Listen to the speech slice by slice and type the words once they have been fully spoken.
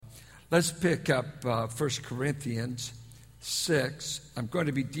Let's pick up 1 Corinthians 6. I'm going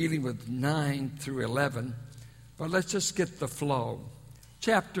to be dealing with 9 through 11, but let's just get the flow.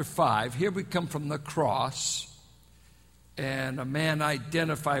 Chapter 5, here we come from the cross, and a man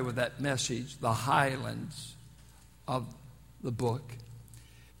identified with that message, the highlands of the book.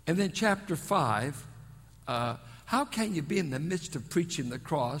 And then chapter 5, how can you be in the midst of preaching the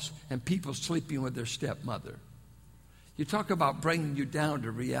cross and people sleeping with their stepmother? You talk about bringing you down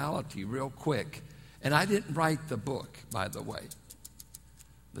to reality real quick. And I didn't write the book, by the way.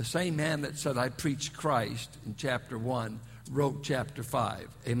 The same man that said I preached Christ in chapter 1 wrote chapter 5.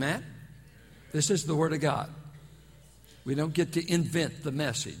 Amen? This is the Word of God. We don't get to invent the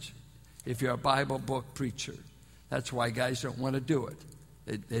message if you're a Bible book preacher. That's why guys don't want to do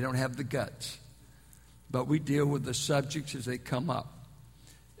it. They don't have the guts. But we deal with the subjects as they come up.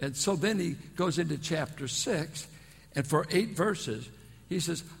 And so then he goes into chapter 6, and for 8 verses, he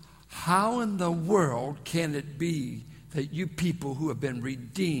says, how in the world can it be that you people who have been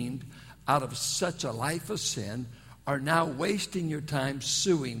redeemed out of such a life of sin are now wasting your time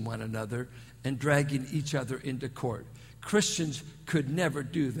suing one another and dragging each other into court? Christians could never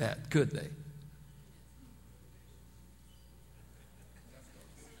do that, could they?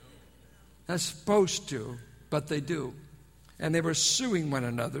 They're supposed to, but they do. And they were suing one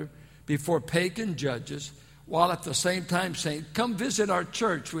another before pagan judges, while at the same time saying, come visit our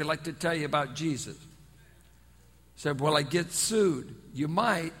church, we'd like to tell you about Jesus. Said, will I get sued? You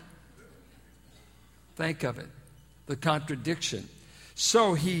might. Think of it, the contradiction.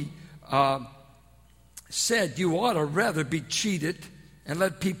 So he said, you ought to rather be cheated and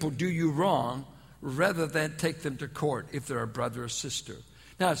let people do you wrong rather than take them to court if they're a brother or sister.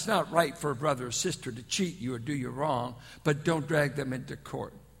 Now, it's not right for a brother or sister to cheat you or do you wrong, but don't drag them into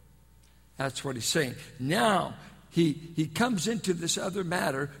court. That's what he's saying. Now, he comes into this other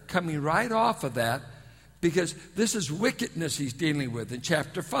matter, coming right off of that, because this is wickedness he's dealing with. In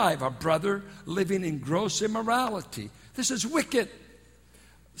chapter 5, a brother living in gross immorality. This is wicked.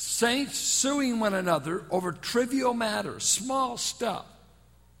 Saints suing one another over trivial matters, small stuff.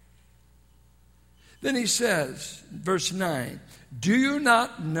 Then he says, verse 9, do you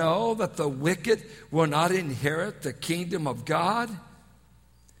not know that the wicked will not inherit the kingdom of God?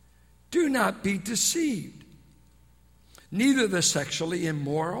 Do not be deceived. Neither the sexually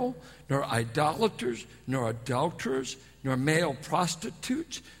immoral, nor idolaters, nor adulterers, nor male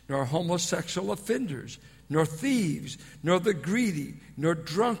prostitutes, nor homosexual offenders, nor thieves, nor the greedy, nor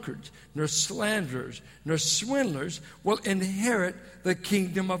drunkards, nor slanderers, nor swindlers will inherit the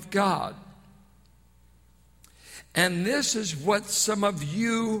kingdom of God. And this is what some of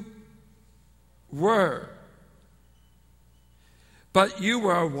you were. But you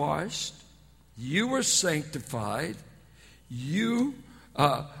were washed, you were sanctified, you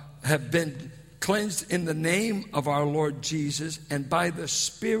have been cleansed in the name of our Lord Jesus and by the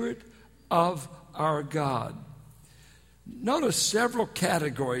Spirit of our God. Notice several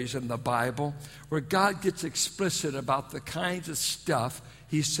categories in the Bible where God gets explicit about the kinds of stuff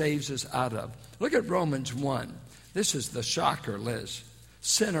he saves us out of. Look at Romans 1. This is the shocker, Liz.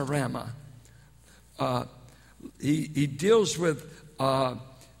 Sinorama. He deals with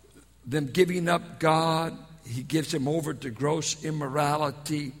them giving up God. He gives them over to gross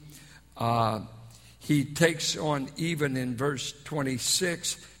immorality. He takes on, even in verse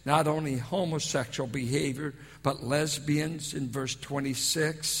 26, not only homosexual behavior, but lesbians in verse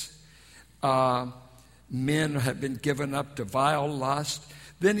 26. Men have been given up to vile lust.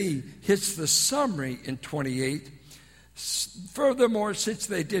 Then he hits the summary in 28. Furthermore, since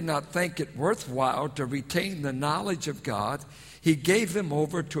they did not think it worthwhile to retain the knowledge of God, he gave them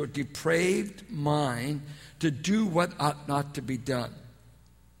over to a depraved mind to do what ought not to be done.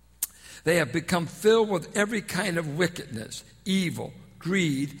 They have become filled with every kind of wickedness, evil,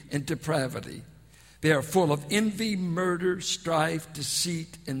 greed, and depravity. They are full of envy, murder, strife,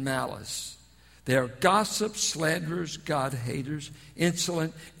 deceit, and malice. They are gossips, slanderers, God-haters,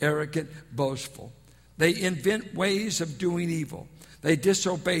 insolent, arrogant, boastful. They invent ways of doing evil. They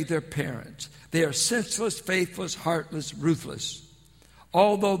disobey their parents. They are senseless, faithless, heartless, ruthless.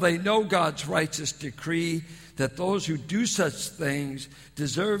 Although they know God's righteous decree that those who do such things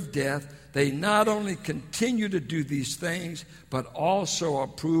deserve death, they not only continue to do these things, but also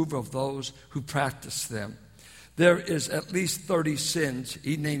approve of those who practice them. There is at least 30 sins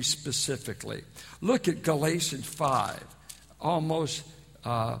he names specifically. Look at Galatians 5, almost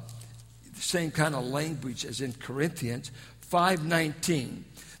the same kind of language as in Corinthians. 5:19.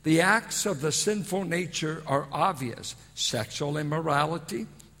 The acts of the sinful nature are obvious: sexual immorality,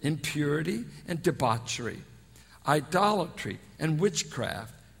 impurity, and debauchery, idolatry and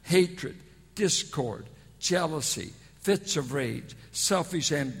witchcraft, hatred, discord, jealousy, fits of rage,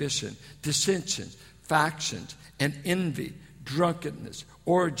 selfish ambition, dissensions, factions, and envy, drunkenness,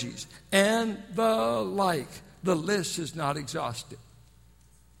 orgies, and the like. The list is not exhaustive.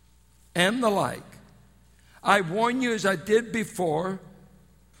 And the like. I warn you, as I did before,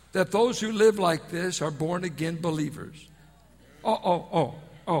 that those who live like this are born-again believers.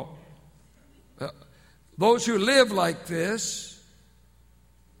 Those who live like this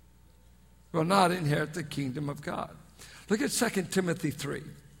will not inherit the kingdom of God. Look at 2 Timothy 3.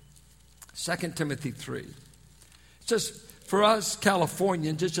 2 Timothy 3. It's just, for us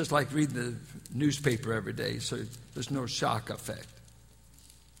Californians, it's just like reading the newspaper every day, so there's no shock effect.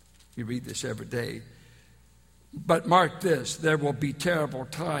 You read this every day. But mark this, there will be terrible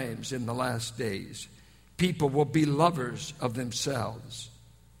times in the last days. People will be lovers of themselves.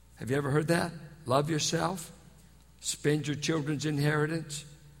 Have you ever heard that? Love yourself. Spend your children's inheritance.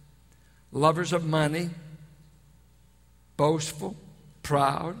 Lovers of money. Boastful.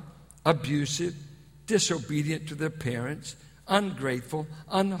 Proud. Abusive. Disobedient to their parents. Ungrateful.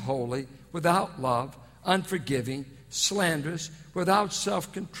 Unholy. Without love. Unforgiving. Slanderous. Without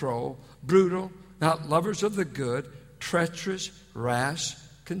self-control. Brutal. Not lovers of the good, treacherous, rash,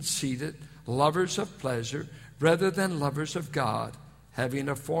 conceited, lovers of pleasure, rather than lovers of God, having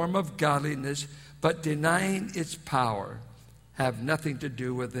a form of godliness, but denying its power, have nothing to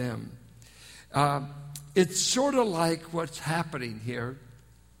do with them. It's sort of like what's happening here.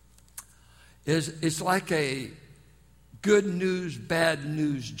 It's like a good news, bad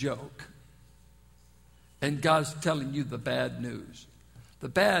news joke. And God's telling you the bad news. The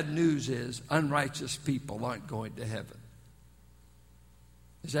bad news is unrighteous people aren't going to heaven.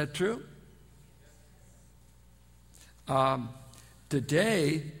 Is that true?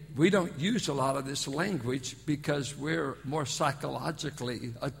 Today, we don't use a lot of this language because we're more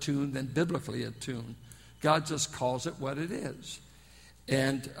psychologically attuned than biblically attuned. God just calls it what it is.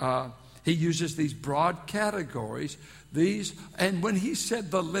 And he uses these broad categories. And when he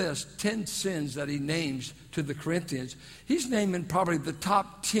said the list, 10 sins that he names to the Corinthians, he's naming probably the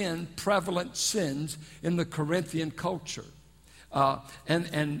top 10 prevalent sins in the Corinthian culture.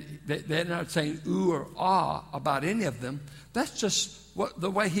 And they're not saying ooh or ah about any of them. That's just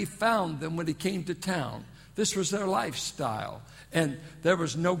the way he found them when he came to town. This was their lifestyle. And there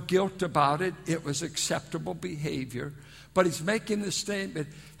was no guilt about it. It was acceptable behavior. But he's making the statement,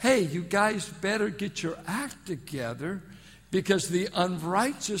 hey, you guys better get your act together because the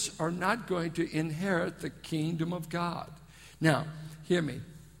unrighteous are not going to inherit the kingdom of God. Now, hear me.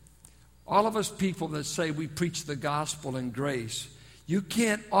 All of us people that say we preach the gospel and grace, you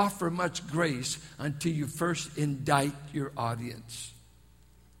can't offer much grace until you first indict your audience.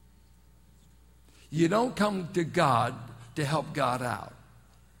 You don't come to God to help God out.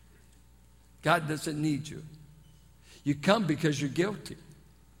 God doesn't need you. You come because you're guilty.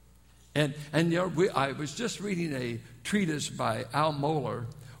 And you know, I was just reading a treatise by Al Mohler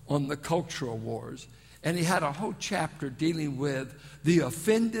on the cultural wars, and he had a whole chapter dealing with the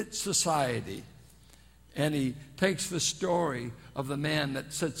offended society. And he takes the story of the man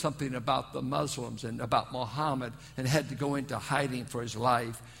that said something about the Muslims and about Muhammad and had to go into hiding for his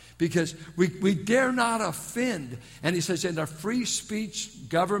life. Because we dare not offend. And he says, in a free speech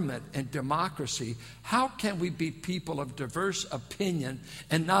government and democracy, how can we be people of diverse opinion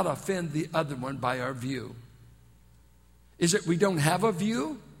and not offend the other one by our view? Is it we don't have a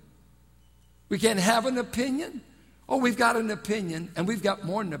view? We can't have an opinion? Oh, we've got an opinion, and we've got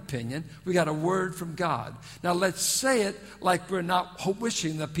more than an opinion. We got a word from God. Now let's say it like we're not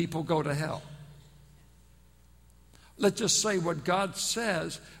wishing that people go to hell. Let's just say what God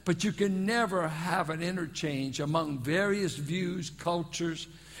says, but you can never have an interchange among various views, cultures,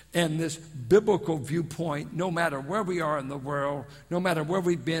 and this biblical viewpoint, no matter where we are in the world, no matter where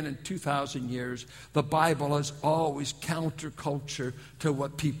we've been in 2,000 years. The Bible is always counterculture to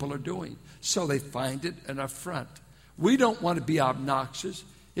what people are doing. So they find it an affront. We don't want to be obnoxious.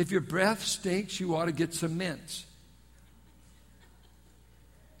 If your breath stinks, you ought to get some mints.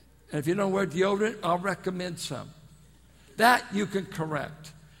 And if you don't wear deodorant, I'll recommend some. That you can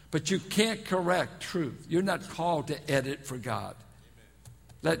correct, but you can't correct truth. You're not called to edit for God.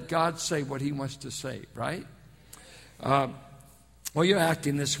 Let God say what he wants to say, right? Well, you're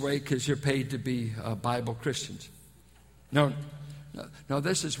acting this way because you're paid to be Bible Christians. No,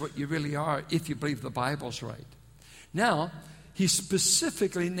 this is what you really are if you believe the Bible's right. Now, he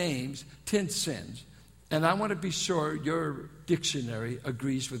specifically names 10 sins, and I want to be sure your dictionary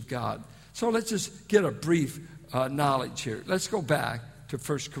agrees with God. So let's just get a brief knowledge here. Let's go back to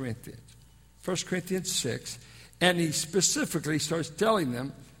 1 Corinthians. 1 Corinthians 6. And he specifically starts telling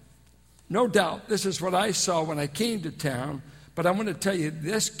them no doubt, this is what I saw when I came to town, but I want to tell you,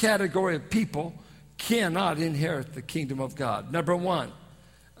 this category of people cannot inherit the kingdom of God. Number one,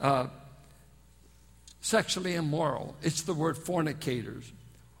 sexually immoral. It's the word fornicators.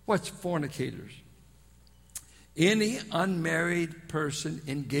 What's fornicators? Any unmarried person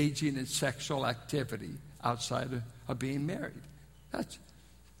engaging in sexual activity outside of being married. That's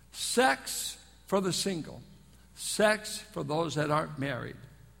sex for the single. Sex for those that aren't married.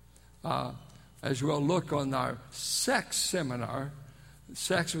 As we'll look on our sex seminar,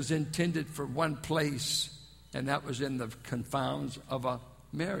 sex was intended for one place, and that was in the confounds of a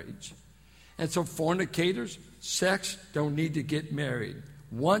marriage. And so fornicators, sex, don't need to get married.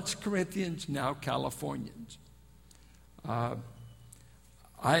 Once Corinthians, now Californians. I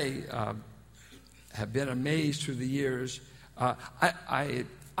have been amazed through the years. I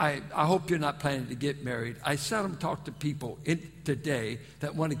hope you're not planning to get married. I seldom talk to people today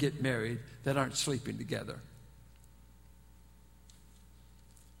that want to get married that aren't sleeping together.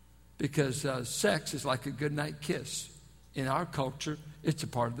 Because sex is like a goodnight kiss. In our culture, it's a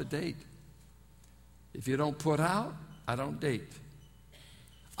part of the date. If you don't put out, I don't date.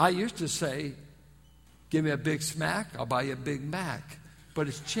 I used to say, give me a big smack, I'll buy you a Big Mac. But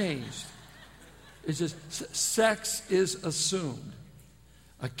it's changed. It's just, sex is assumed.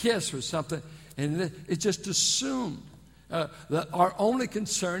 A kiss or something, and it's just assumed. Our only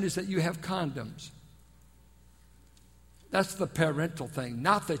concern is that you have condoms. That's the parental thing.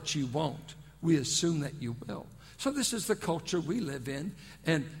 Not that you won't. We assume that you will. So this is the culture we live in.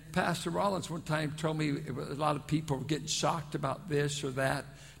 And Pastor Rollins one time told me a lot of people were getting shocked about this or that,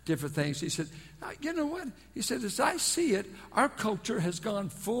 different things. He said, you know what? He said, as I see it, our culture has gone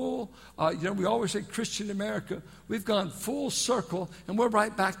full, we always say Christian America. We've gone full circle, and we're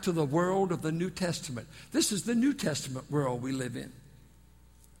right back to the world of the New Testament. This is the New Testament world we live in.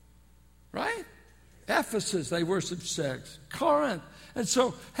 Right? Ephesus, they worship sex. Corinth. And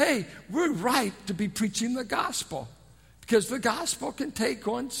so, hey, we're right to be preaching the gospel because the gospel can take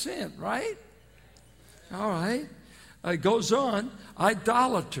on sin, right? All right. It goes on,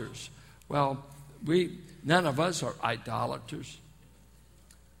 idolaters. Well, none of us are idolaters.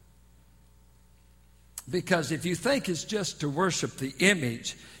 Because if you think it's just to worship the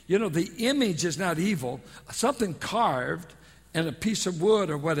image, the image is not evil. Something carved and a piece of wood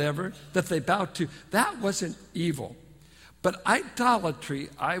or whatever that they bow to, that wasn't evil. But idolatry,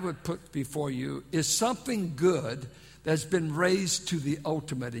 I would put before you, is something good that's been raised to the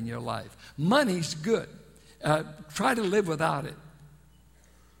ultimate in your life. Money's good. Try to live without it.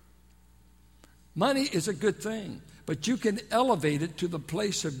 Money is a good thing, but you can elevate it to the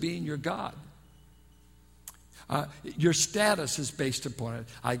place of being your God. Your status is based upon it.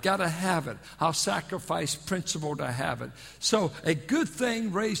 I got to have it. I'll sacrifice principle to have it. So a good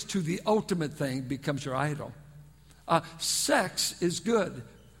thing raised to the ultimate thing becomes your idol. Sex is good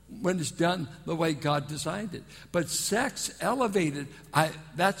when it's done the way God designed it. But sex elevated,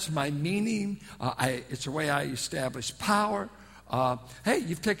 that's my meaning. It's the way I establish power. Hey,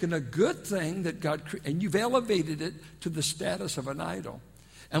 you've taken a good thing that God created, and you've elevated it to the status of an idol.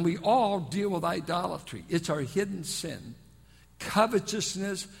 And we all deal with idolatry. It's our hidden sin.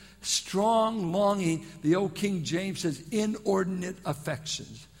 Covetousness, strong longing. The old King James says inordinate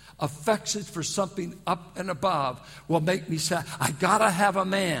affections. Affections for something up and above will make me say, I gotta have a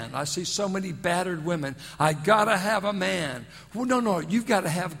man. I see so many battered women. I gotta have a man. Well, no, you've got to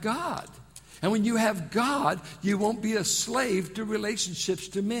have God. And when you have God, you won't be a slave to relationships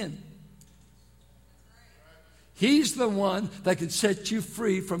to men. He's the one that can set you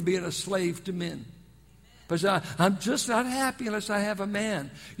free from being a slave to men. But I'm just not happy unless I have a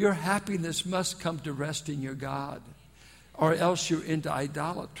man. Your happiness must come to rest in your God, or else you're into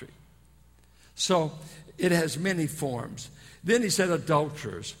idolatry. So it has many forms. Then he said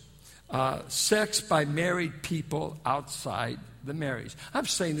adulterers. Sex by married people outside the marriage. I'm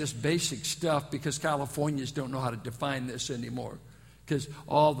saying this basic stuff because Californians don't know how to define this anymore. Because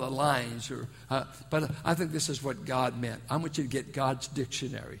all the lines are, but I think this is what God meant. I want you to get God's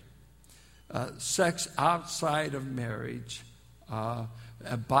dictionary. Sex outside of marriage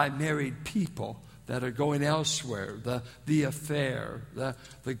by married people that are going elsewhere, the affair,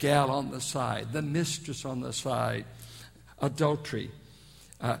 the gal on the side, the mistress on the side, adultery.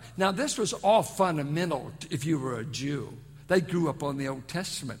 Now this was all fundamental if you were a Jew. They grew up on the Old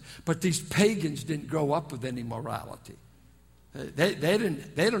Testament, but these pagans didn't grow up with any morality.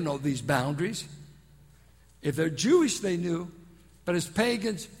 They don't know these boundaries. If they're Jewish, they knew. But as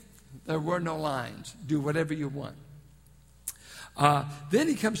pagans, there were no lines. Do whatever you want. Then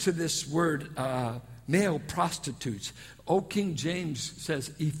he comes to this word male prostitutes. Old King James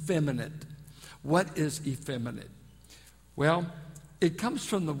says effeminate. What is effeminate? Well, it comes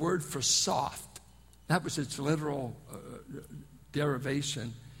from the word for soft. That was its literal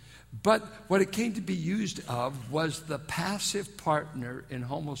derivation. But what it came to be used of was the passive partner in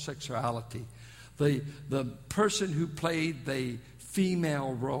homosexuality. The person who played the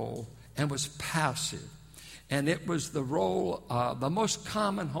female role and was passive. And it was the role, the most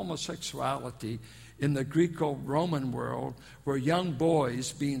common homosexuality in the Greco-Roman world were young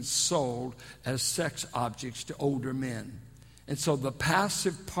boys being sold as sex objects to older men. And so the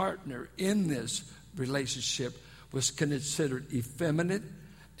passive partner in this relationship was considered effeminate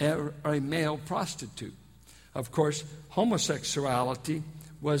or a male prostitute. Of course, homosexuality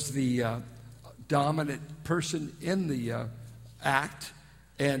was the dominant person in the act.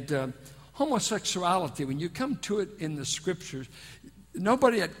 And homosexuality, when you come to it in the scriptures,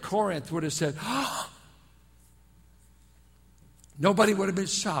 nobody at Corinth would have said, oh! Nobody would have been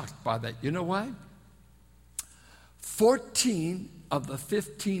shocked by that. You know why? 14 of the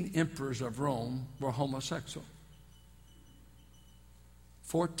 15 emperors of Rome were homosexual.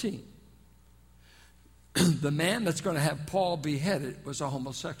 14. The man that's going to have Paul beheaded was a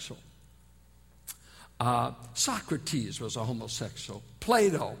homosexual. Socrates was a homosexual.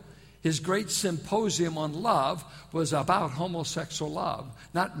 Plato, his great symposium on love was about homosexual love,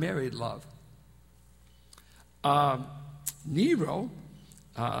 not married love. Nero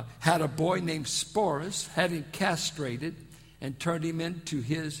had a boy named Sporus, had him castrated and turned him into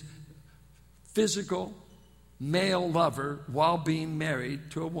his physical male lover while being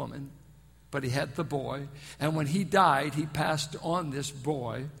married to a woman. But he had the boy. And when he died, he passed on this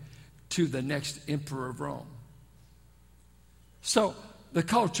boy to the next emperor of Rome. So the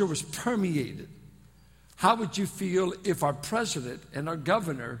culture was permeated. How would you feel if our president and our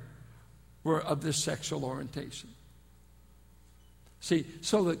governor were of this sexual orientation? See,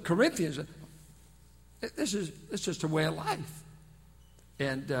 so the Corinthians, it's just a way of life.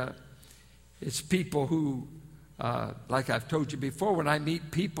 And it's people who, like I've told you before, when I meet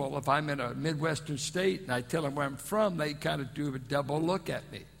people, if I'm in a Midwestern state and I tell them where I'm from, they kind of do a double look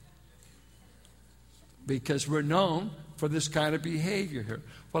at me. Because we're known for this kind of behavior here.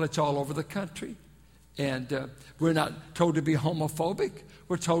 Well, it's all over the country. And we're not told to be homophobic.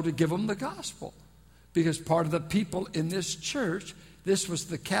 We're told to give them the gospel. Because part of the people in this church, this was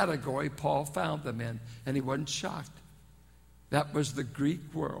the category Paul found them in. And he wasn't shocked. That was the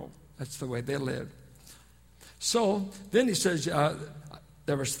Greek world. That's the way they lived. So then he says,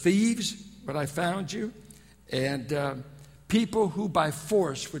 there was thieves, but I found you. And people who by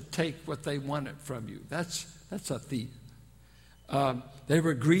force would take what they wanted from you. That's a thief. They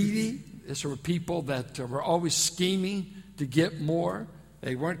were greedy. These were people that were always scheming to get more.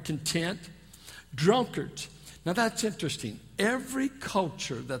 They weren't content. Drunkards. Now that's interesting. Every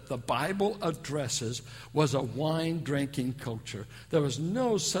culture that the Bible addresses was a wine drinking culture. There was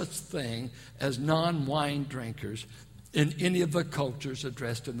no such thing as non-wine drinkers in any of the cultures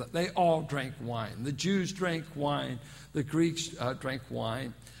addressed in that. They all drank wine. The Jews drank wine. The Greeks drank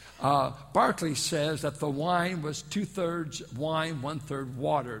wine. Barclay says that the wine was 2/3 wine, 1/3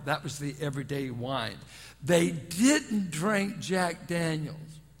 water. That was the everyday wine. They didn't drink Jack Daniels.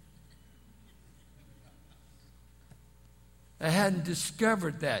 They hadn't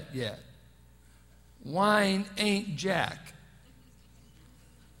discovered that yet. Wine ain't Jack.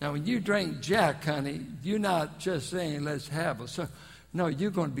 Now, when you drink Jack, honey, you're not just saying, let's have a... No,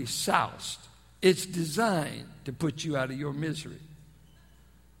 you're going to be soused. It's designed to put you out of your misery.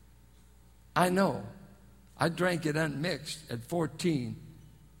 I know. I drank it unmixed at 14,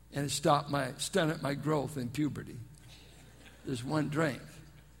 and it stunted my growth in puberty. Just one drink.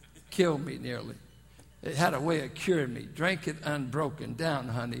 Killed me nearly. It had a way of curing me. Drink it unbroken down,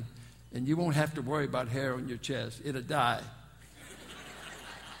 honey, and you won't have to worry about hair on your chest. It'll die.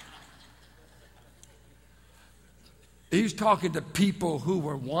 He was talking to people who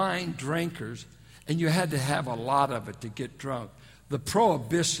were wine drinkers, and you had to have a lot of it to get drunk. The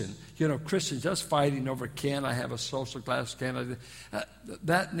prohibition, Christians just fighting over, can I have a social glass? Can I?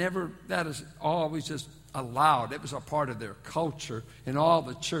 That is always just allowed. It was a part of their culture in all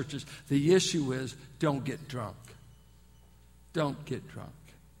the churches. The issue is, don't get drunk. Don't get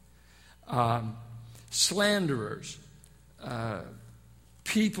drunk. Slanderers,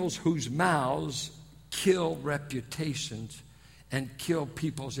 peoples whose mouths kill reputations and kill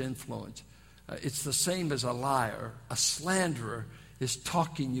people's influence. It's the same as a liar. A slanderer is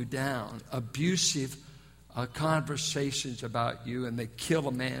talking you down, abusive conversations about you, and they kill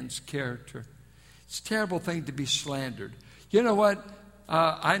a man's character. It's a terrible thing to be slandered. You know what?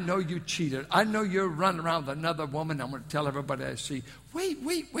 I know you cheated. I know you're running around with another woman. I'm going to tell everybody I see. Wait.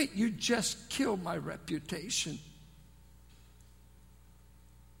 You just killed my reputation.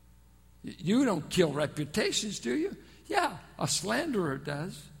 You don't kill reputations, do you? Yeah, a slanderer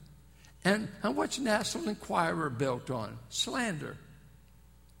does. And what's National Enquirer built on? Slander.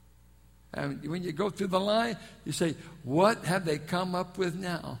 And when you go through the line, you say, what have they come up with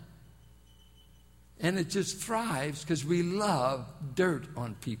now? And it just thrives because we love dirt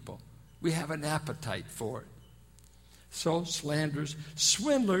on people. We have an appetite for it. So slanders,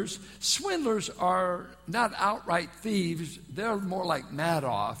 swindlers are not outright thieves. They're more like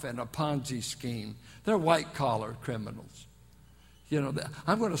Madoff and a Ponzi scheme. They're white-collar criminals. You know,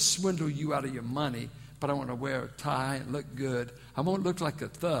 I'm going to swindle you out of your money, but I want to wear a tie and look good. I won't look like a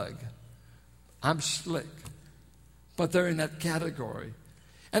thug. I'm slick. But they're in that category.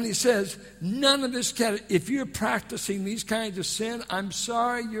 And he says, none of this category. If you're practicing these kinds of sin, I'm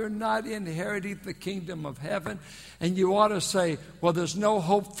sorry you're not inheriting the kingdom of heaven. And you ought to say, well, there's no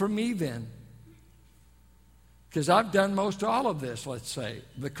hope for me then. Because I've done most all of this, let's say.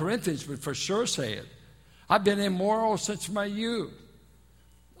 The Corinthians would for sure say it. I've been immoral since my youth.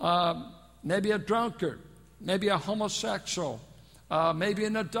 Maybe a drunkard. Maybe a homosexual. Maybe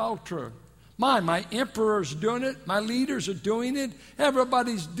an adulterer. My emperor's doing it. My leaders are doing it.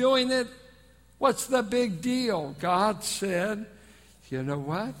 Everybody's doing it. What's the big deal? God said, you know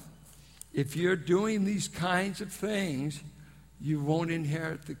what? If you're doing these kinds of things, you won't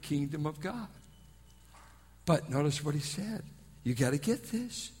inherit the kingdom of God. But notice what he said. You got to get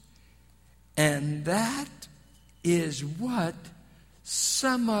this. And that is what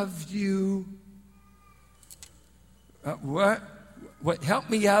some of you... What help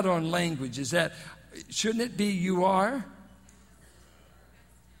me out on language? Is that, shouldn't it be you are?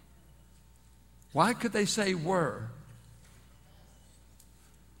 Why could they say were?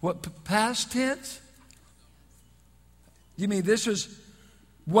 What, past tense? You mean this is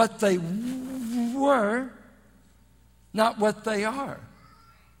what they were, not what they are?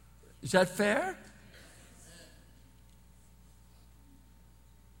 Is that fair?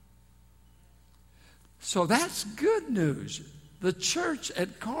 So that's good news. The church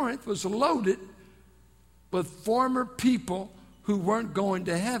at Corinth was loaded with former people who weren't going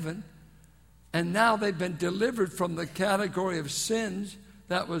to heaven, and now they've been delivered from the category of sins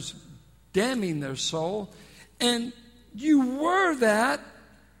that was damning their soul. And you were that,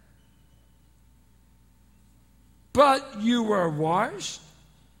 but you were washed,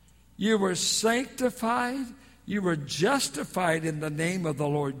 you were sanctified, you were justified in the name of the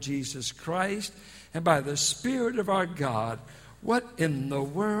Lord Jesus Christ, and by the Spirit of our God. What in the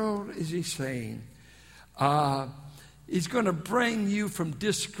world is he saying? He's going to bring you from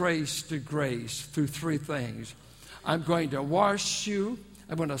disgrace to grace through three things. I'm going to wash you.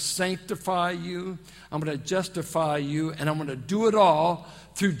 I'm going to sanctify you. I'm going to justify you. And I'm going to do it all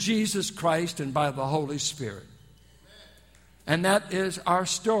through Jesus Christ and by the Holy Spirit. And that is our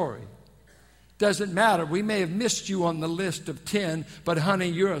story. Doesn't matter. We may have missed you on the list of 10, but honey,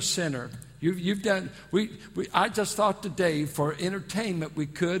 you're a sinner. You've done. I just thought today, for entertainment, we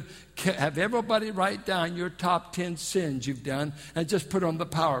could have everybody write down your top 10 sins you've done and just put on the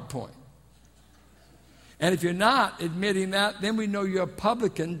PowerPoint. And if you're not admitting that, then we know you're a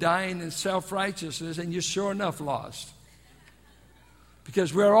publican dying in self-righteousness, and you're sure enough lost.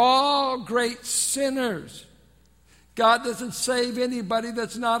 Because we're all great sinners. God doesn't save anybody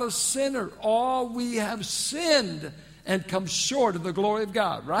that's not a sinner. All we have sinned and come short of the glory of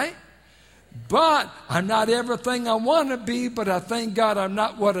God, right? But I'm not everything I want to be, but I thank God I'm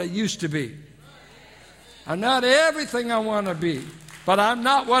not what I used to be. I'm not everything I want to be, but I'm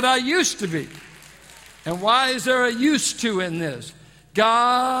not what I used to be. And why is there a used to in this?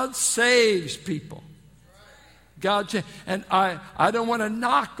 God saves people. And I don't want to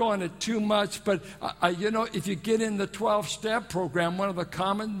knock on it too much, but if you get in the 12-step program, one of the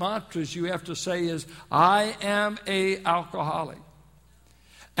common mantras you have to say is, I am an alcoholic.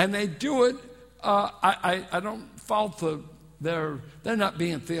 And they do it, I don't fault they're not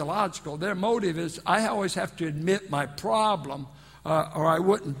being theological. Their motive is, I always have to admit my problem, or I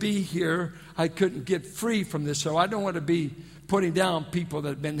wouldn't be here. I couldn't get free from this, so I don't want to be putting down people that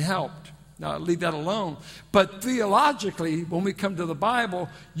have been helped. Now, leave that alone. But theologically, when we come to the Bible,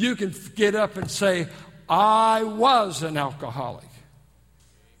 you can get up and say, I was an alcoholic.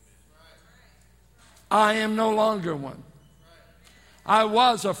 I am no longer one. I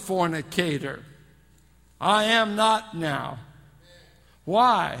was a fornicator. I am not now.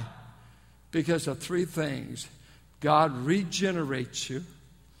 Why? Because of three things. God regenerates you.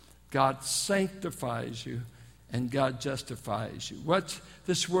 God sanctifies you. and God justifies you. What's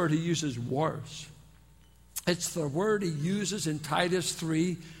this word he uses, worse? It's the word he uses in Titus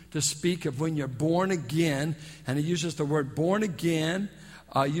 3 to speak of when you're born again. And he uses the word born again,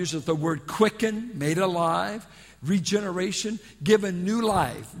 uses the word quicken, made alive, regeneration, given new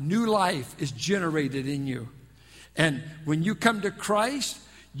life. New life is generated in you. And when you come to Christ,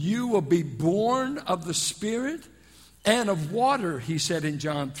 you will be born of the Spirit and of water, he said in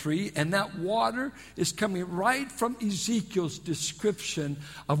John 3. And that water is coming right from Ezekiel's description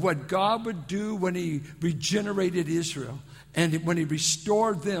of what God would do when he regenerated Israel and when he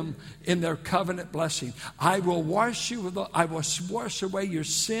restored them in their covenant blessing. I will wash you I will wash away your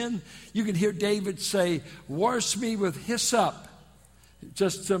sin. You can hear David say, wash me with hyssop.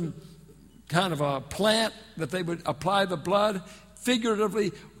 Just some kind of a plant that they would apply the blood.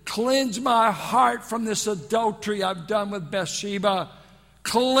 Figuratively, cleanse my heart from this adultery I've done with Bathsheba.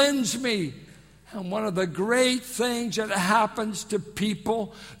 Cleanse me. And one of the great things that happens to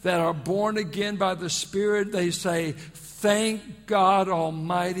people that are born again by the Spirit, they say, thank God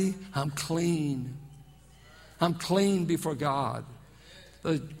Almighty, I'm clean. I'm clean before God.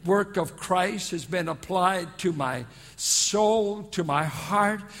 The work of Christ has been applied to my soul, to my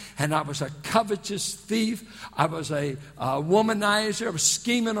heart, and I was a covetous thief. I was a womanizer. I was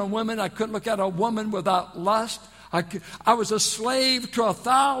scheming on women. I couldn't look at a woman without lust. I was a slave to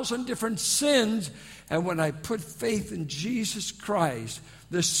 1,000 different sins. And when I put faith in Jesus Christ,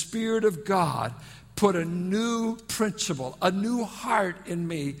 the Spirit of God put a new principle, a new heart in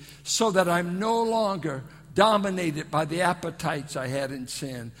me, so that I'm no longer dominated by the appetites I had in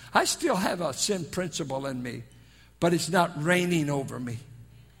sin. I still have a sin principle in me, but it's not reigning over me.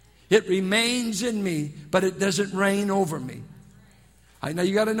 It remains in me, but it doesn't reign over me. I know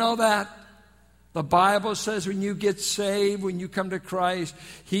you got to know that. The Bible says when you get saved, when you come to Christ,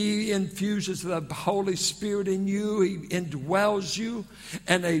 he infuses the Holy Spirit in you. He indwells you,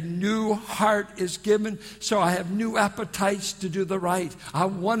 and a new heart is given. So I have new appetites to do the right. I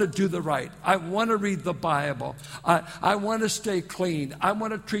want to do the right. I want to read the Bible. I want to stay clean. I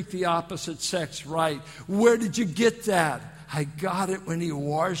want to treat the opposite sex right. Where did you get that? I got it when he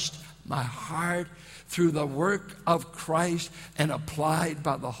washed my heart through the work of Christ and applied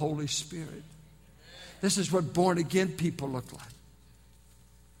by the Holy Spirit. This is what born-again people look like.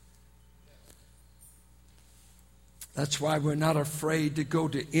 That's why we're not afraid to go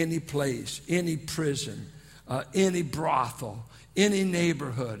to any place, any prison, any brothel, any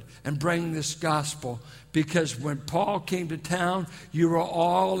neighborhood, and bring this gospel. Because when Paul came to town, you were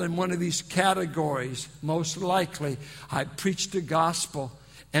all in one of these categories. Most likely, I preached the gospel,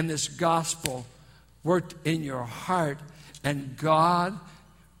 and this gospel worked in your heart, and God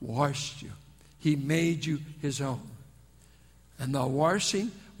washed you. He made you his own. And the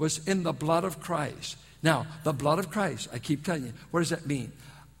washing was in the blood of Christ. Now, the blood of Christ, I keep telling you, what does that mean?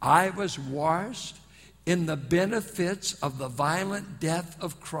 I was washed in the benefits of the violent death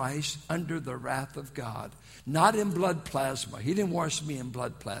of Christ under the wrath of God. Not in blood plasma. He didn't wash me in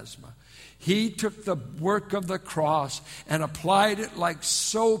blood plasma. He took the work of the cross and applied it like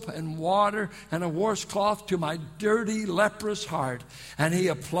soap and water and a washcloth to my dirty, leprous heart. And he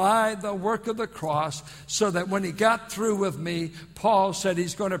applied the work of the cross so that when he got through with me, Paul said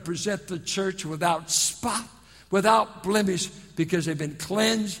he's going to present the church without spot, without blemish, because they've been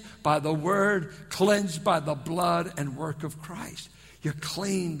cleansed by the word, cleansed by the blood and work of Christ. You're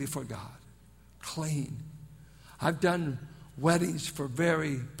clean before God. Clean. I've done weddings for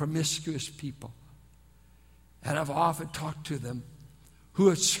very promiscuous people. And I've often talked to them who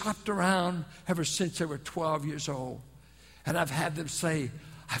have shopped around ever since they were 12 years old. And I've had them say,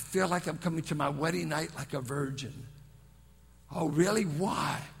 I feel like I'm coming to my wedding night like a virgin. Oh, really?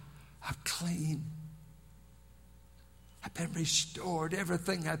 Why? I'm clean. I've been restored.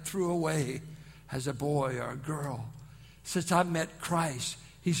 Everything I threw away as a boy or a girl. Since I met Christ,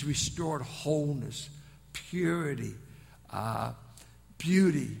 he's restored wholeness, purity,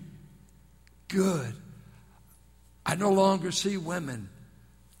 beauty, good. I no longer see women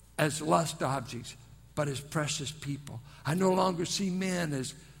as lust objects, but as precious people. I no longer see men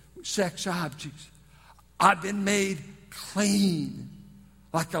as sex objects. I've been made clean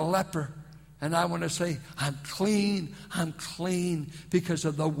like a leper. And I want to say, I'm clean because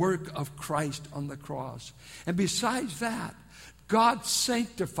of the work of Christ on the cross. And besides that, God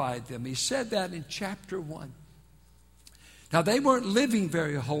sanctified them. He said that in chapter 1. Now, they weren't living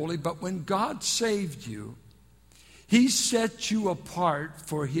very holy, but when God saved you, he set you apart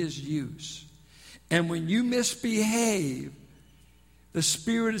for his use. And when you misbehave, the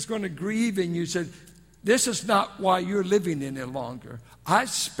Spirit is going to grieve in you. Said, This is not why you're living any longer. I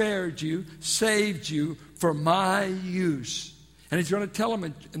spared you, saved you for my use. And he's going to tell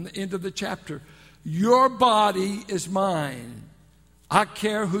them in the end of the chapter, your body is mine. I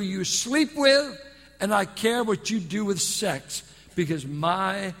care who you sleep with, and I care what you do with sex, because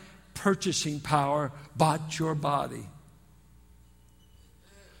my purchasing power bought your body.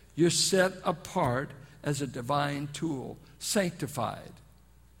 You're set apart as a divine tool, sanctified.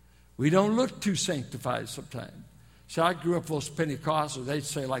 We don't look too sanctified sometimes. See, I grew up with those Pentecostals. They'd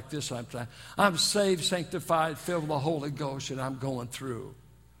say like this sometimes, I'm saved, sanctified, filled with the Holy Ghost, and I'm going through.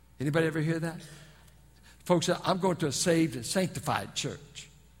 Anybody ever hear that? Folks, I'm going to a saved and sanctified church.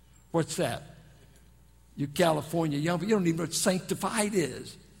 What's that? You California young people, you don't even know what sanctified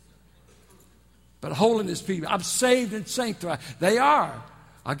is. But holiness people, I'm saved and sanctified. They are.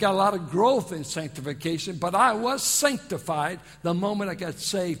 I got a lot of growth in sanctification, but I was sanctified the moment I got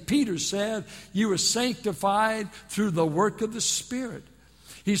saved. Peter said, you were sanctified through the work of the Spirit.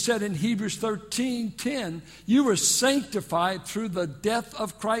 He said in Hebrews 13:10, you were sanctified through the death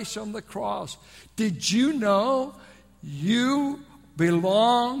of Christ on the cross. Did you know you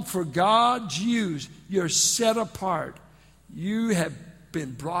belong for God's use? You're set apart. You have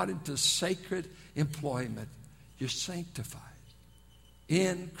been brought into sacred employment. You're sanctified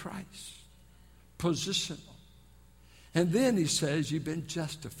in Christ. Positional. And then he says you've been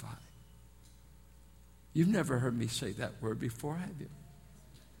justified. You've never heard me say that word before, have you?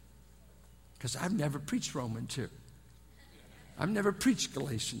 Because I've never preached Romans here. I've never preached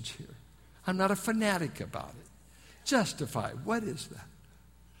Galatians here. I'm not a fanatic about it. Justified, what is that?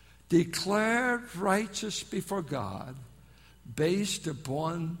 Declared righteous before God based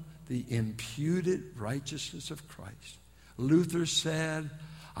upon the imputed righteousness of Christ. Luther said,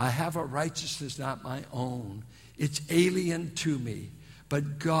 I have a righteousness not my own. It's alien to me,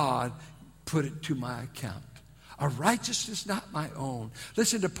 but God put it to my account. A righteousness not my own.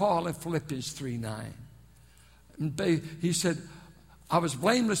 Listen to Paul in Philippians 3:9. He said, I was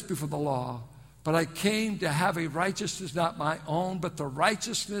blameless before the law, but I came to have a righteousness not my own, but the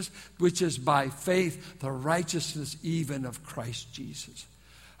righteousness which is by faith, the righteousness even of Christ Jesus.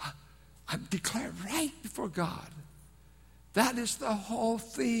 I'm declared right before God. That is the whole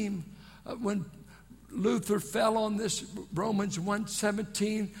theme. When Luther fell on this, Romans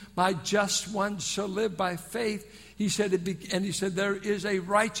 1:17, my just ones shall live by faith. He said, there is a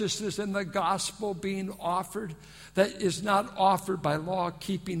righteousness in the gospel being offered that is not offered by law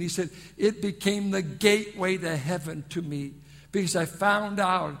keeping. He said, it became the gateway to heaven to me, because I found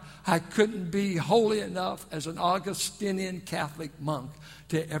out I couldn't be holy enough as an Augustinian Catholic monk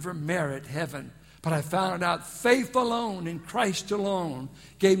to ever merit heaven. But I found out faith alone in Christ alone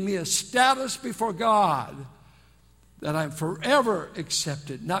gave me a status before God that I'm forever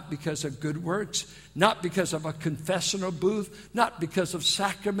accepted, not because of good works, not because of a confessional booth, not because of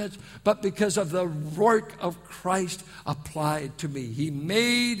sacraments, but because of the work of Christ applied to me. He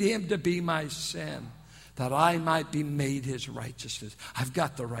made him to be my sin, that I might be made his righteousness. I've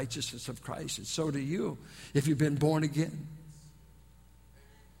got the righteousness of Christ, and so do you, if you've been born again.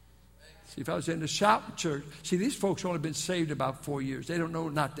 See, if I was in a shouting church, see, these folks only been saved about 4 years. They don't know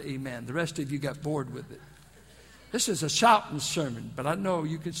not to amen. The rest of you got bored with it. This is a shouting sermon, but I know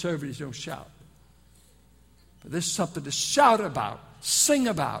you conservatives don't shout. But this is something to shout about, sing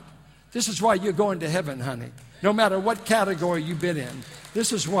about. This is why you're going to heaven, honey. No matter what category you've been in,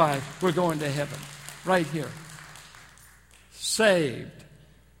 this is why we're going to heaven. Right here. Saved,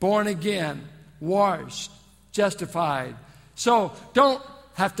 born again, washed, justified. So don't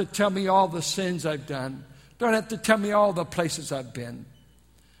have to tell me all the sins I've done. Don't have to tell me all the places I've been.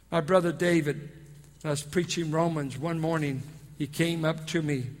 My brother David, when I was preaching Romans one morning, he came up to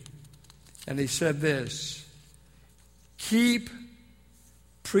me and he said this, keep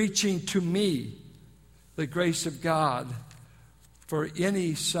preaching to me the grace of God, for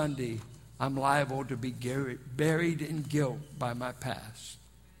any Sunday I'm liable to be buried in guilt by my past.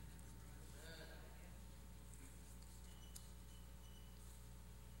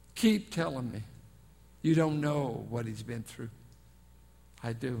 Keep telling me. You don't know what he's been through.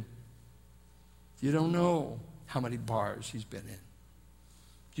 I do. You don't know how many bars he's been in.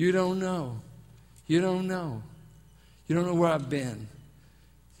 You don't know. You don't know. You don't know where I've been.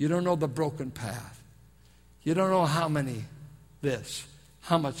 You don't know the broken path. You don't know how many this,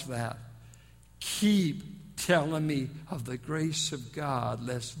 how much that. Keep telling me of the grace of God,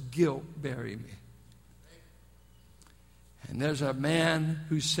 lest guilt bury me. And there's a man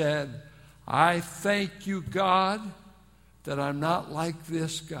who said, I thank you, God, that I'm not like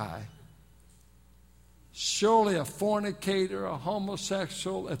this guy. Surely a fornicator, a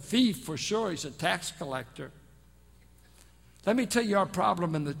homosexual, a thief for sure. He's a tax collector. Let me tell you our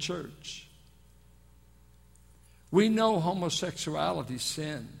problem in the church. We know homosexuality is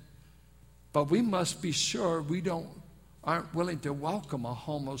sin, but we must be sure we aren't willing to welcome a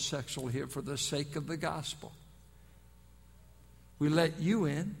homosexual here for the sake of the gospel. We let you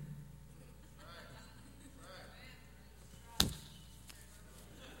in.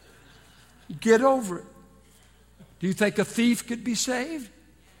 Get over it. Do you think a thief could be saved?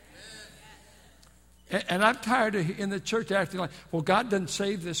 And I'm tired of in the church acting like, well, God doesn't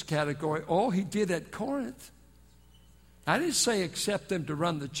save this category. Oh, he did at Corinth. I didn't say accept them to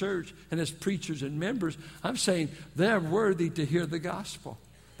run the church and as preachers and members. I'm saying they're worthy to hear the gospel.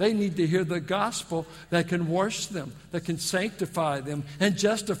 They need to hear the gospel that can wash them, that can sanctify them and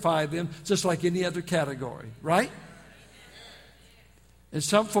justify them just like any other category, right? And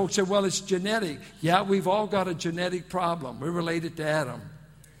some folks say, well, it's genetic. Yeah, we've all got a genetic problem. We're related to Adam.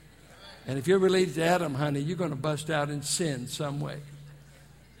 And if you're related to Adam, honey, you're going to bust out in sin some way.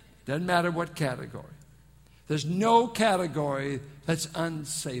 Doesn't matter what category. There's no category that's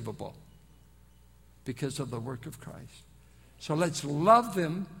unsavable because of the work of Christ. So let's love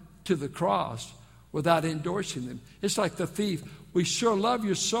them to the cross without endorsing them. It's like the thief. We sure love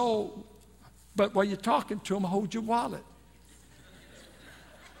your soul, but while you're talking to him, hold your wallet.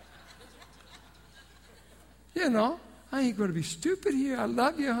 You know, I ain't going to be stupid here. I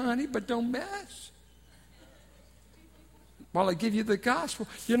love you, honey, but don't mess. While I give you the gospel.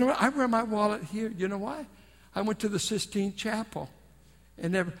 You know what? I wear my wallet here. You know why? I went to the Sistine Chapel,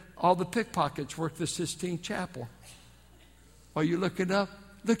 and all the pickpockets work the Sistine Chapel. While you're looking up,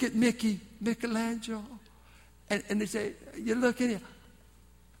 look at Michelangelo. And they say, you look at him.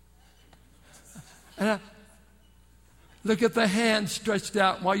 And look at the hand stretched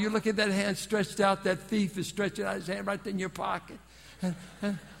out. While you look at that hand stretched out, that thief is stretching out his hand right in your pocket.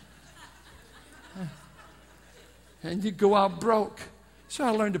 And you go out broke. So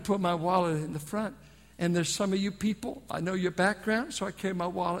I learned to put my wallet in the front. And there's some of you people, I know your background, so I carry my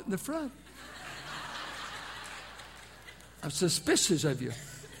wallet in the front. I'm suspicious of you.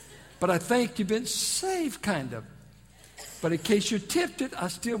 But I think you've been saved, kind of. But in case you're tempted, I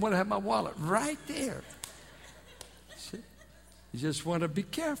still want to have my wallet right there. See? You just want to be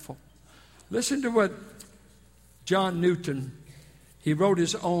careful. Listen to what John Newton, he wrote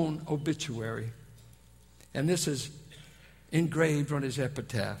his own obituary. And this is engraved on his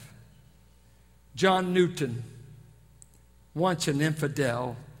epitaph. John Newton, once an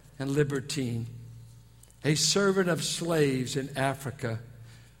infidel and libertine, a servant of slaves in Africa,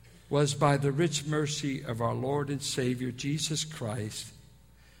 was by the rich mercy of our Lord and Savior Jesus Christ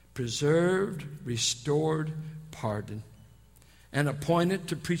preserved, restored, pardoned, and appointed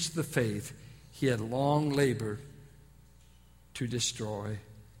to preach the faith he had long labored to destroy.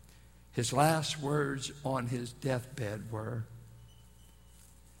 His last words on his deathbed were,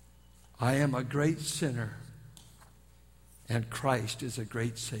 I am a great sinner, and Christ is a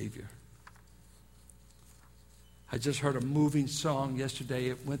great Savior. I just heard a moving song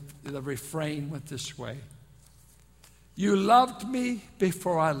yesterday. The refrain went this way. You loved me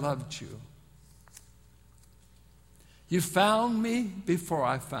before I loved you. You found me before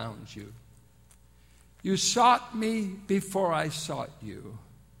I found you. You sought me before I sought you.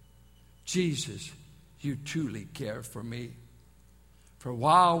 Jesus, you truly care for me. For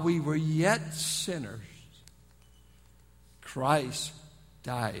while we were yet sinners, Christ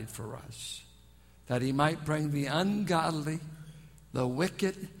died for us, that he might bring the ungodly, the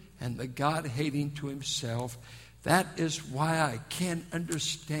wicked, and the God-hating to himself. That is why I can't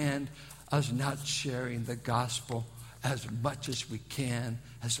understand us not sharing the gospel as much as we can,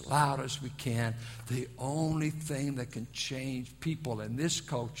 as loud as we can. The only thing that can change people in this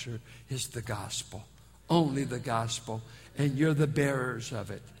culture is the gospel. Only the gospel. And you're the bearers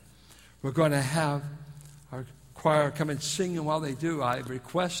of it. We're going to have our choir come and sing, and while they do, I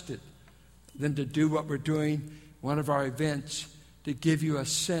requested them to do what we're doing, one of our events, to give you a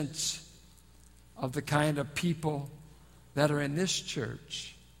sense of the kind of people that are in this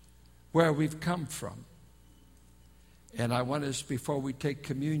church, where we've come from. And I want us, before we take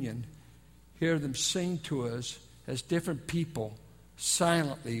communion, hear them sing to us as different people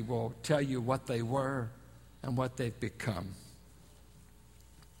silently will tell you what they were and what they've become.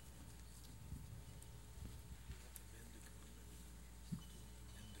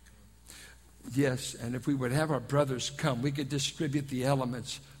 Yes, and if we would have our brothers come, we could distribute the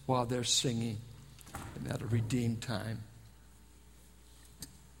elements while they're singing in that redeemed time.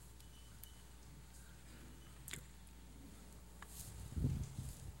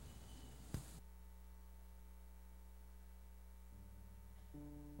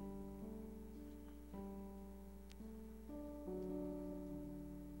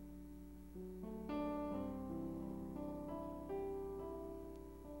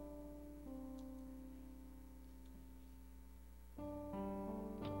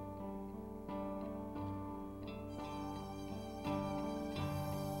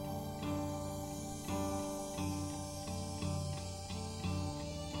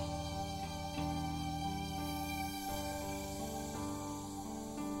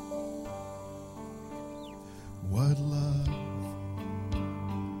 What love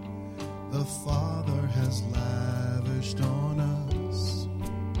the Father has lavished on us,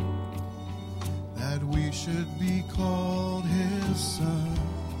 that we should be called His sons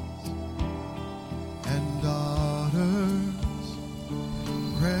and daughters,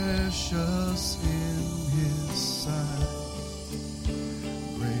 precious in His sight.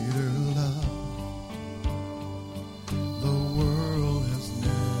 Greater love the world has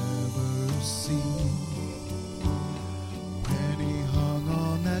never seen. When He hung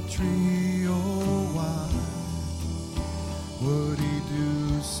on that tree, oh why would He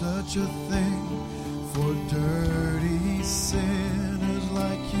do such a thing for dirty sinners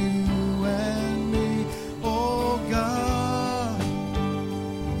like you and me? Oh God,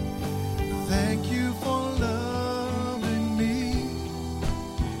 thank you for loving me.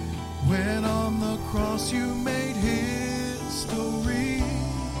 When on the cross you made history,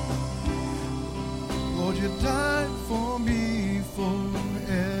 Lord, you died for me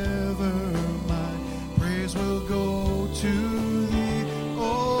forever. My praise will go to Thee,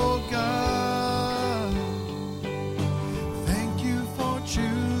 oh God. Thank you for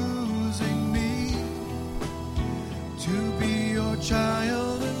choosing me to be your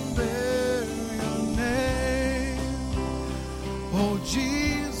child and bear your name. Oh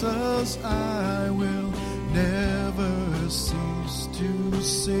Jesus, I will never cease to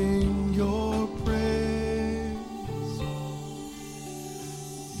sing your praise.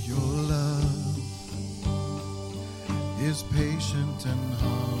 Your love is patient and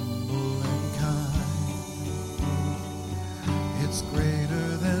humble and kind. It's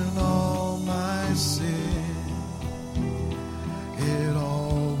greater than all my sin. It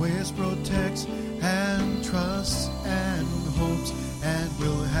always protects and trusts and hopes and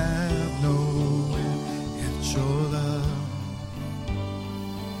will have no end. It's your love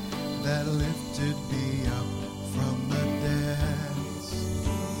that lifted me up from the depths,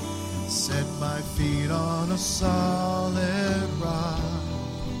 set my feet on a solid rock,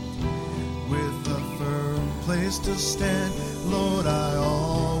 with a firm place to stand. Lord, I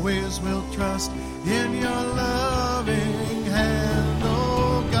always will trust in your loving hand,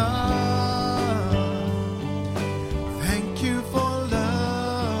 oh God. Thank you for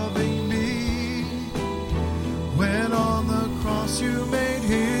loving me. When on the cross you made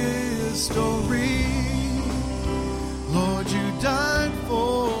history, Lord, you died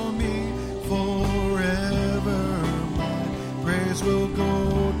for me forever. My praise will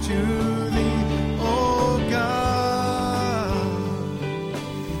go to Thee, oh God.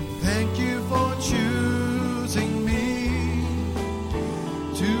 Thank you for choosing me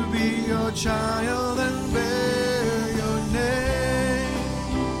to be your child and bear your name.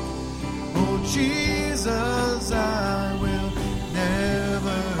 Oh Jesus, I will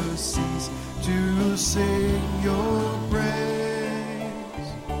never cease to sing your praise.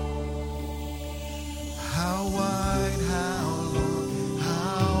 How wide, how long,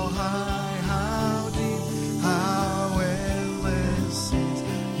 how high, how deep, how endless is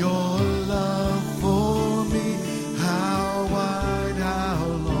your love for me. How wide, how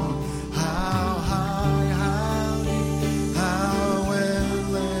long, how high, how deep, how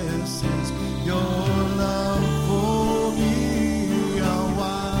endless is your love for me. How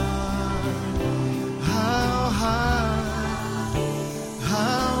wide, how high,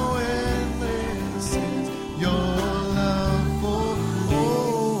 how endless is your love for me.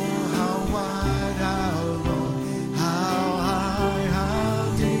 Oh, how wide, how long, how high, how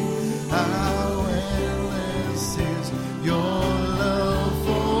deep, how endless is your love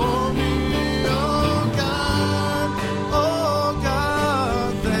for me. Oh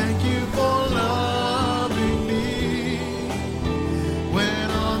God, thank you for loving me. When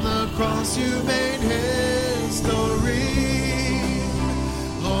on the cross you made history,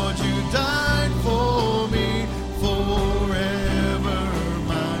 Lord, you died for me forever.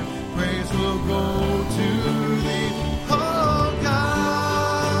 My praise will go to Thee, oh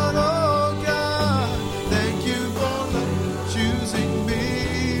God, thank you for choosing me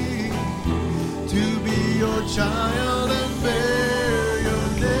to be your child and bear your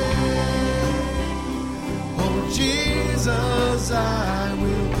name. Oh Jesus, I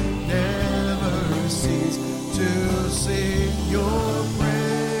will never cease to sing your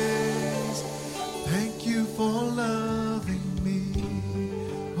praise. Thank you for loving me,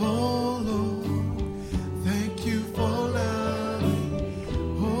 oh Lord. Thank you for loving.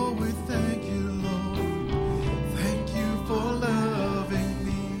 Oh, we thank you, Lord. Thank you for loving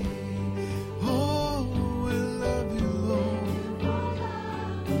me. Oh, we love you, Lord.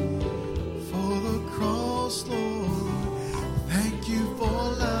 For the cross, Lord. Thank you for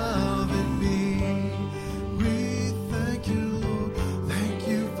loving me. We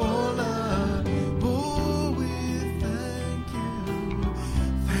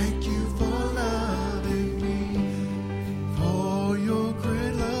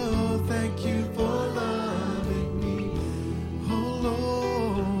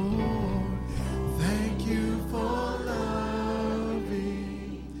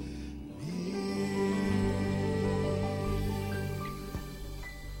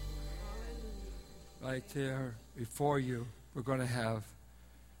Right there before you, we're going to have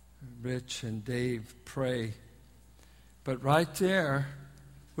Rich and Dave pray. But right there,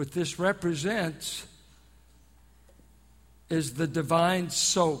 what this represents is the divine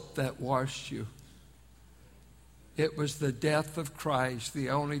soap that washed you. It was the death of Christ, the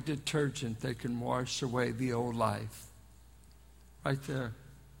only detergent that can wash away the old life. Right there.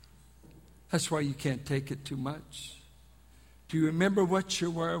 That's why you can't take it too much. Do you remember what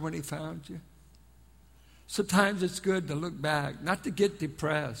you were when he found you? Sometimes it's good to look back, not to get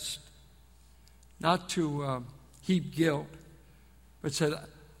depressed, not to heap guilt, but said,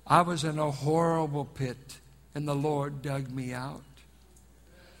 I was in a horrible pit, and the Lord dug me out.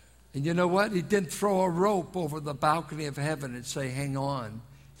 And you know what? He didn't throw a rope over the balcony of heaven and say, hang on.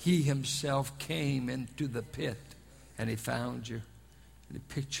 He himself came into the pit, and he found you. And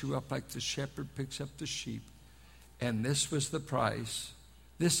he picked you up like the shepherd picks up the sheep. And this was the price.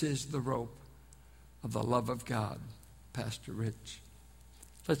 This is the rope of the love of God. Pastor Rich.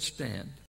 Let's stand.